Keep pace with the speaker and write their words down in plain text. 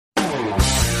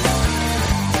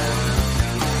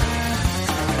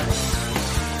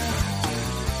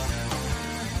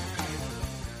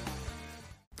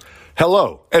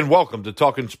Hello, and welcome to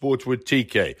Talking Sports with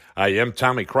TK. I am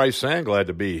Tommy Krysan. Glad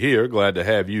to be here. Glad to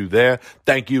have you there.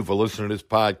 Thank you for listening to this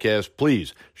podcast.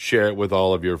 Please share it with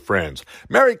all of your friends.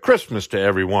 Merry Christmas to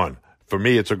everyone. For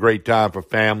me, it's a great time for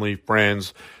family,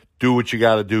 friends. Do what you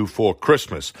got to do for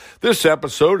Christmas. This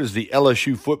episode is the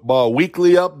LSU Football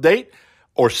Weekly Update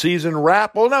or season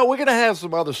wrap. Well, no, we're going to have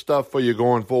some other stuff for you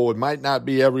going forward. Might not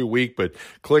be every week, but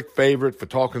click favorite for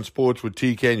Talking Sports with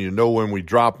TK, and you know when we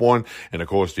drop one. And, of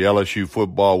course, the LSU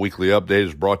Football Weekly Update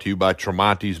is brought to you by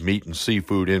Tremonti's Meat and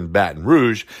Seafood in Baton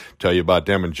Rouge. Tell you about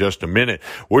them in just a minute.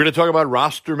 We're going to talk about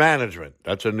roster management.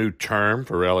 That's a new term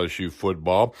for LSU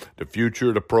football. The future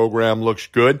of the program looks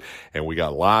good, and we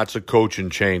got lots of coaching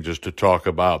changes to talk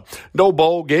about. No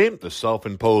bowl game, the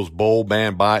self-imposed bowl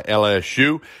ban by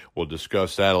LSU. We'll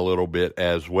discuss that a little bit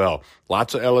as well.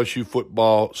 Lots of LSU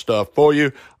football stuff for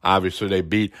you. Obviously, they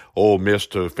beat Ole Miss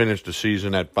to finish the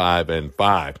season at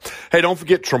 5-5. Hey, don't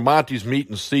forget Tremonti's Meat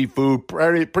and Seafood.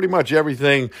 Pretty much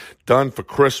everything done for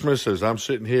Christmas as I'm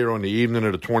sitting here on the evening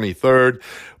of the 23rd.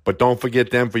 But don't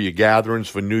forget them for your gatherings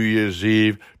for New Year's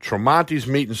Eve. Tremonti's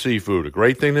Meat and Seafood. A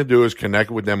great thing to do is connect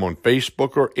with them on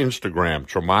Facebook or Instagram.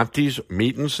 Tremonti's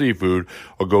Meat and Seafood,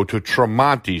 or go to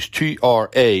Tremonti's,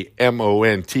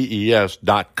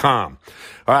 TRAMONTES.com.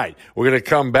 All right, we're going to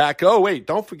come back. Oh, wait,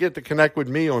 don't forget to connect with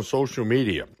me on social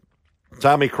media.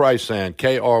 Tommy Krysan,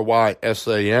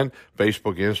 Krysan,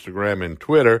 Facebook, Instagram, and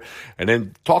Twitter. And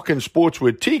then Talking Sports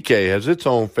with TK has its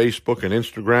own Facebook and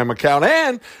Instagram account.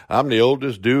 And I'm the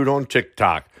oldest dude on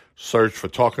TikTok. Search for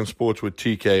Talking Sports with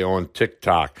TK on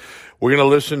TikTok. We're going to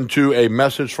listen to a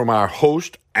message from our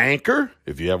host, Anchor.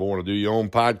 If you ever want to do your own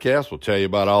podcast, we'll tell you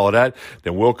about all of that.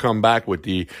 Then we'll come back with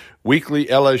the weekly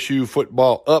LSU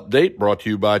football update brought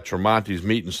to you by Tremonti's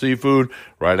Meat and Seafood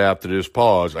right after this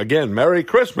pause. Again, Merry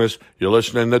Christmas. You're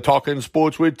listening to Talking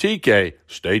Sports with TK.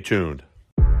 Stay tuned.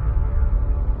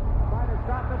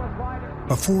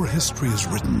 Before history is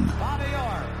written,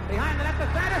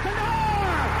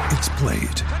 it's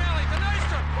played.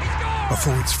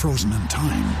 Before it's frozen in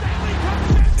time,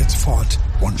 it's fought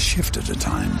one shift at a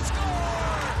time.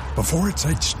 Before it's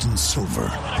etched in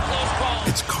silver,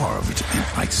 it's carved in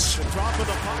ice.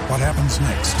 What happens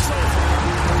next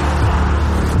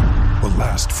will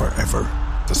last forever.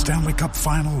 The Stanley Cup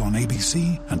Final on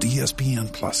ABC and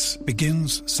ESPN Plus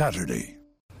begins Saturday.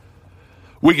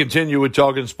 We continue with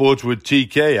Talking Sports with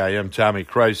TK. I am Tommy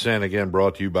Krysan, again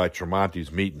brought to you by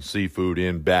Tremonti's Meat and Seafood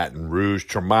in Baton Rouge,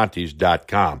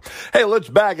 Tremonti's.com. Hey, let's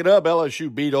back it up.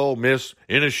 LSU beat Ole Miss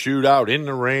in a shootout, in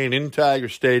the rain, in Tiger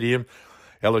Stadium.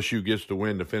 LSU gets the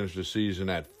win to finish the season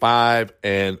at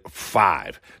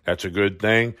 5-5. That's a good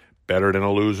thing. Better than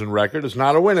a losing record. It's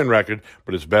not a winning record,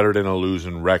 but it's better than a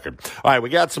losing record. All right, we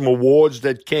got some awards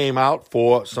that came out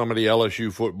for some of the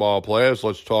LSU football players.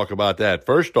 Let's talk about that.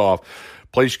 First off,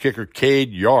 place kicker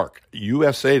Cade York,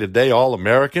 USA Today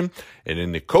All-American. And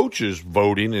in the coaches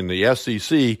voting in the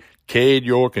SEC, Cade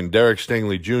York and Derek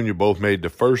Stingley Jr. both made the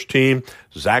first team.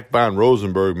 Zach Von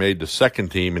Rosenberg made the second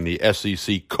team in the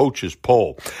SEC coaches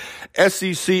poll.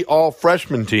 SEC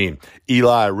all-freshman team,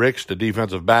 Eli Ricks, the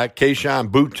defensive back,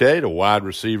 Kayshon Boutte, the wide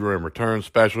receiver and return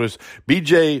specialist,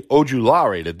 B.J.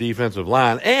 Ojulari, the defensive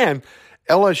line, and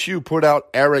LSU put out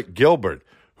Eric Gilbert,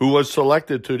 who was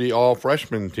selected to the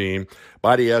all-freshman team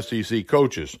by the SEC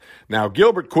coaches. Now,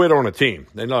 Gilbert quit on a team.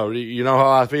 You know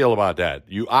how I feel about that.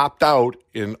 You opt out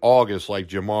in August like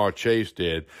Jamar Chase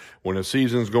did. When the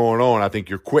season's going on, I think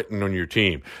you're quitting on your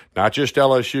team. Not just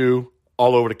LSU,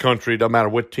 all over the country. Doesn't matter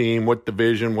what team, what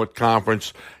division, what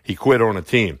conference. He quit on a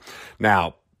team.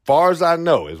 Now, far as I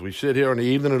know, as we sit here on the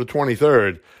evening of the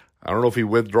 23rd, I don't know if he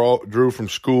withdrew from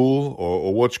school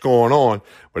or what's going on,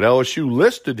 but LSU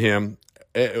listed him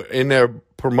in their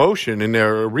promotion, in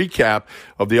their recap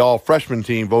of the all-freshman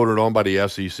team voted on by the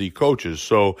SEC coaches.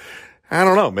 So, I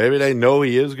don't know. Maybe they know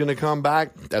he is going to come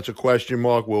back. That's a question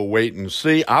mark. We'll wait and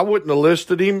see. I wouldn't have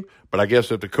listed him, but I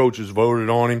guess if the coaches voted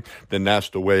on him, then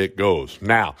that's the way it goes.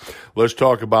 Now, let's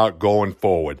talk about going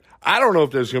forward. I don't know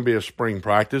if there's going to be a spring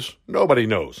practice. Nobody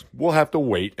knows. We'll have to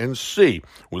wait and see.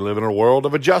 We live in a world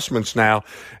of adjustments now,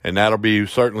 and that'll be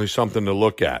certainly something to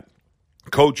look at.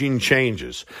 Coaching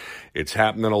changes. It's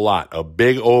happening a lot. A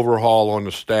big overhaul on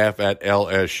the staff at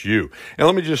LSU. And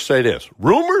let me just say this.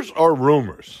 Rumors are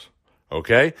rumors,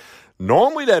 okay?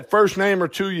 Normally that first name or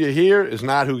two you hear is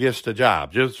not who gets the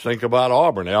job. Just think about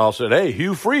Auburn. They all said, hey,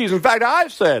 Hugh Freeze. In fact,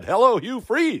 I've said, hello, Hugh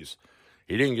Freeze.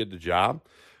 He didn't get the job,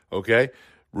 okay?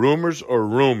 Rumors are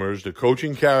rumors. The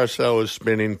coaching carousel is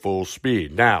spinning full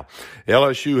speed. Now,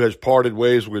 LSU has parted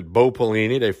ways with Bo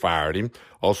Pelini. They fired him.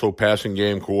 Also, passing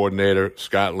game coordinator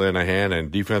Scott Linehan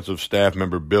and defensive staff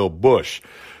member Bill Bush.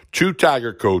 Two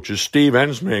Tiger coaches, Steve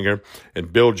Ensminger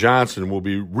and Bill Johnson, will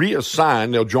be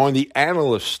reassigned. They'll join the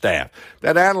analyst staff.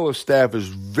 That analyst staff is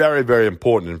very, very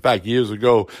important. In fact, years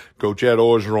ago, Coach Ed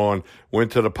Orgeron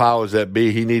went to the powers that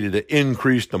be. He needed to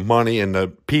increase the money and the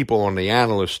people on the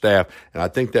analyst staff, and I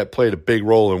think that played a big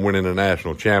role in winning the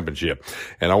national championship.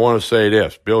 And I want to say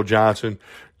this, Bill Johnson,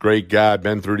 great guy,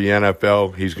 been through the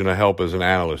NFL. He's going to help as an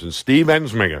analyst. And Steve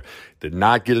Ensminger did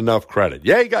not get enough credit.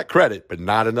 Yeah, he got credit, but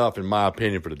not enough, in my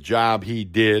opinion, for the job he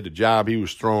did, the job he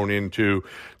was thrown into,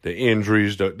 the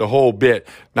injuries, the whole bit,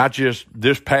 not just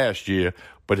this past year,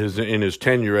 but in his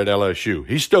tenure at LSU.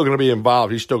 He's still going to be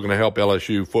involved. He's still going to help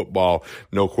LSU football,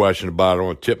 no question about it. I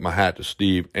want to tip my hat to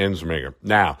Steve Ensminger.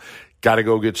 Now, got to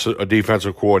go get a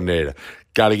defensive coordinator.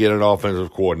 Got to get an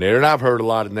offensive coordinator. And I've heard a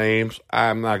lot of names.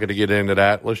 I'm not going to get into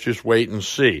that. Let's just wait and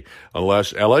see.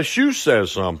 Unless LSU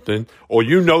says something, or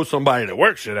you know somebody that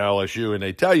works at LSU and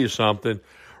they tell you something,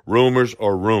 rumors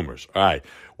are rumors. All right,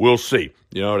 we'll see.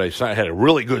 You know, they had a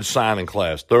really good signing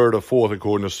class, third or fourth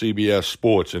according to CBS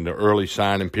Sports in the early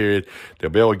signing period. They'll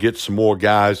be able to get some more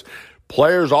guys.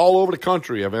 Players all over the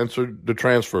country have entered the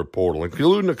transfer portal,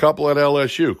 including a couple at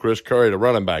LSU. Chris Curry, the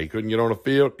running back, he couldn't get on the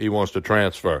field. He wants to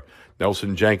transfer.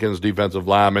 Nelson Jenkins, defensive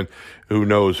lineman, who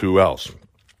knows who else.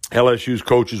 LSU's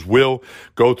coaches will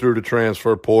go through the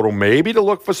transfer portal, maybe to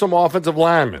look for some offensive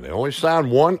linemen. They only signed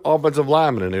one offensive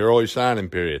lineman in the early signing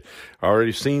period.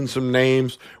 Already seen some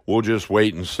names. We'll just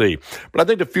wait and see. But I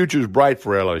think the future is bright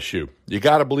for LSU. You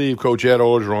got to believe Coach Ed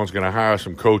Orgeron is going to hire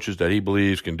some coaches that he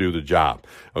believes can do the job.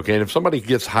 Okay, and if somebody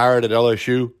gets hired at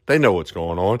LSU, they know what's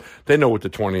going on. They know what the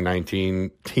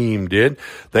 2019 team did.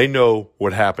 They know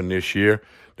what happened this year.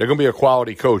 They're going to be a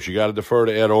quality coach. You got to defer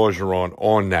to Ed Orgeron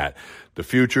on that. The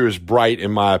future is bright,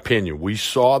 in my opinion. We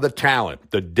saw the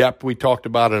talent, the depth we talked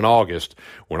about in August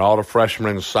when all the freshmen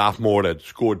and sophomore that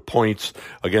scored points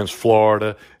against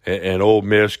Florida and Ole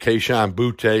Miss, Keyshawn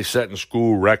Butte setting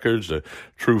school records, a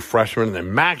true freshman, and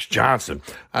then Max Johnson.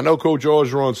 I know Coach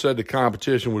Orgeron said the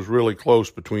competition was really close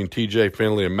between T.J.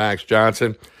 Finley and Max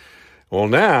Johnson. Well,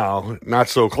 now, not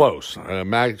so close.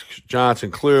 Max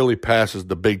Johnson clearly passes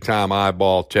the big-time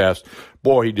eyeball test.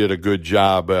 Boy, he did a good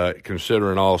job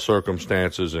considering all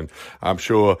circumstances, and I'm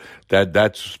sure that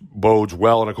bodes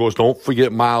well. And, of course, don't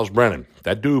forget Miles Brennan.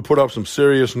 That dude put up some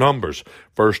serious numbers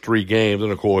first 3 games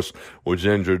and, of course, was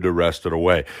injured the rest of the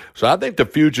way. So I think the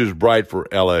future is bright for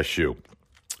LSU.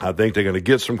 I think they're going to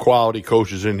get some quality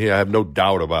coaches in here. I have no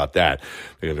doubt about that.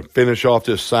 They're going to finish off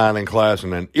this signing class,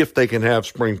 and then if they can have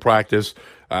spring practice,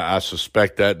 I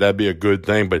suspect that'd be a good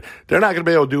thing. But they're not going to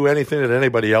be able to do anything that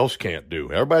anybody else can't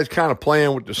do. Everybody's kind of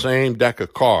playing with the same deck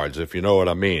of cards, if you know what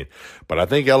I mean. But I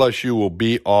think LSU will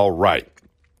be all right.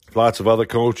 Lots of other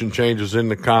coaching changes in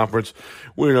the conference.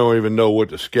 We don't even know what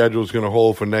the schedule is going to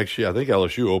hold for next year. I think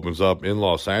LSU opens up in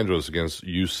Los Angeles against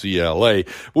UCLA,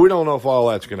 but we don't know if all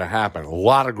that's going to happen. A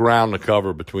lot of ground to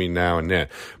cover between now and then.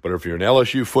 But if you're an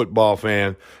LSU football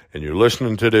fan and you're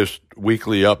listening to this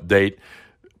weekly update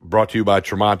brought to you by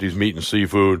Tremonti's Meat and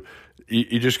Seafood,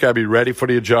 you just got to be ready for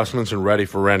the adjustments and ready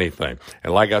for anything.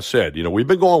 And like I said, we've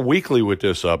been going weekly with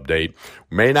this update.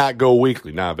 May not go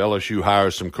weekly. Now, if LSU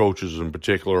hires some coaches in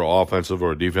particular, offensive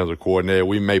or defensive coordinator,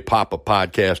 we may pop a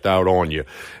podcast out on you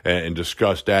and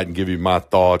discuss that and give you my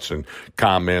thoughts and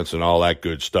comments and all that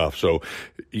good stuff. So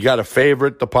you got to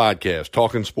favorite the podcast,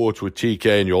 Talking Sports with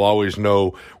TK, and you'll always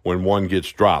know when one gets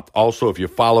dropped. Also, if you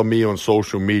follow me on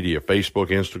social media, Facebook,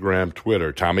 Instagram,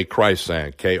 Twitter, Tommy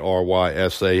Krysan,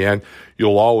 Krysan,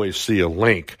 you'll always see a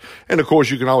link. And, of course,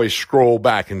 you can always scroll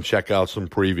back and check out some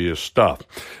previous stuff.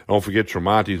 Don't forget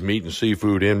Tremonti's Meat and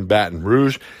Seafood in Baton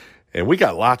Rouge. And we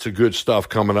got lots of good stuff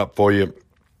coming up for you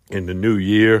in the new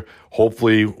year.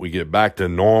 Hopefully we get back to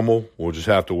normal. We'll just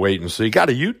have to wait and see. Got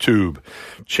a YouTube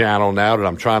channel now that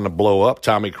I'm trying to blow up.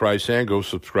 Tommy Krysan. Go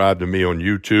subscribe to me on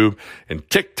YouTube. And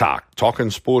TikTok,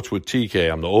 Talking Sports with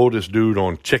TK. I'm the oldest dude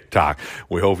on TikTok.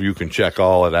 We hope you can check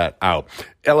all of that out.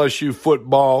 LSU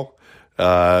football.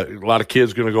 A lot of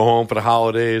kids going to go home for the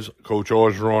holidays. Coach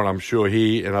Orgeron, I'm sure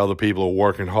he and other people are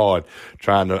working hard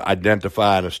trying to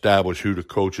identify and establish who the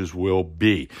coaches will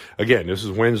be. Again, this is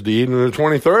Wednesday evening, the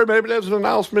 23rd. Maybe there's an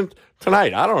announcement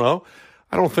tonight. I don't know.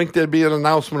 I don't think there'd be an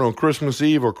announcement on Christmas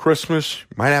Eve or Christmas.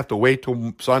 You might have to wait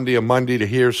till Sunday or Monday to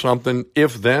hear something.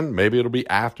 If then, maybe it'll be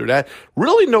after that.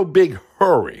 Really no big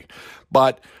hurry.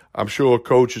 But I'm sure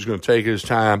Coach is going to take his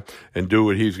time and do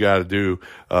what he's got to do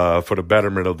for the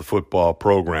betterment of the football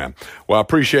program. Well, I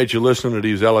appreciate you listening to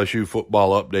these LSU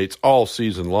football updates all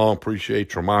season long. Appreciate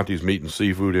Tremonti's Meat and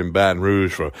Seafood in Baton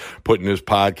Rouge for putting this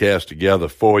podcast together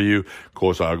for you. Of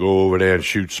course, I'll go over there and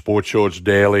shoot Sports Shorts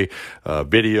Daily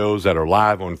videos that are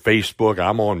live on Facebook.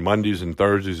 I'm on Mondays and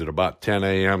Thursdays at about 10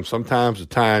 a.m. Sometimes the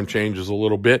time changes a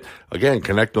little bit. Again,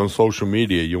 connect on social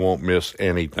media. You won't miss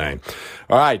anything.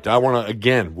 All right, I want to,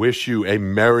 again, wish you a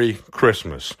Merry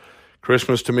Christmas.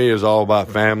 Christmas to me is all about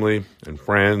family and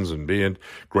friends and being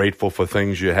grateful for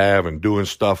things you have and doing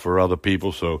stuff for other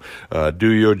people. So do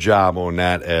your job on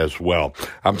that as well.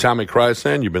 I'm Tommy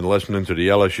Krysan. You've been listening to the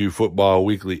LSU Football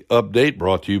Weekly Update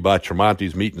brought to you by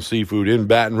Tremonti's Meat and Seafood in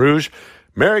Baton Rouge.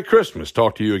 Merry Christmas.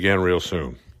 Talk to you again real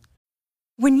soon.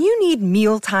 When you need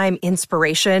mealtime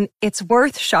inspiration, it's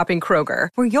worth shopping Kroger,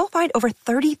 where you'll find over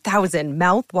 30,000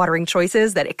 mouth-watering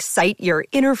choices that excite your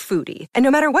inner foodie. And no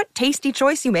matter what tasty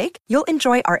choice you make, you'll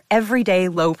enjoy our everyday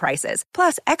low prices,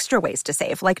 plus extra ways to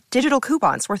save, like digital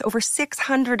coupons worth over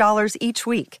 $600 each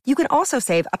week. You can also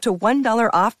save up to $1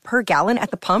 off per gallon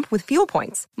at the pump with fuel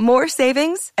points. More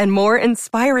savings and more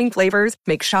inspiring flavors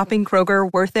make shopping Kroger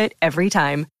worth it every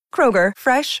time. Kroger,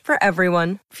 fresh for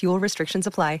everyone. Fuel restrictions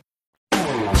apply.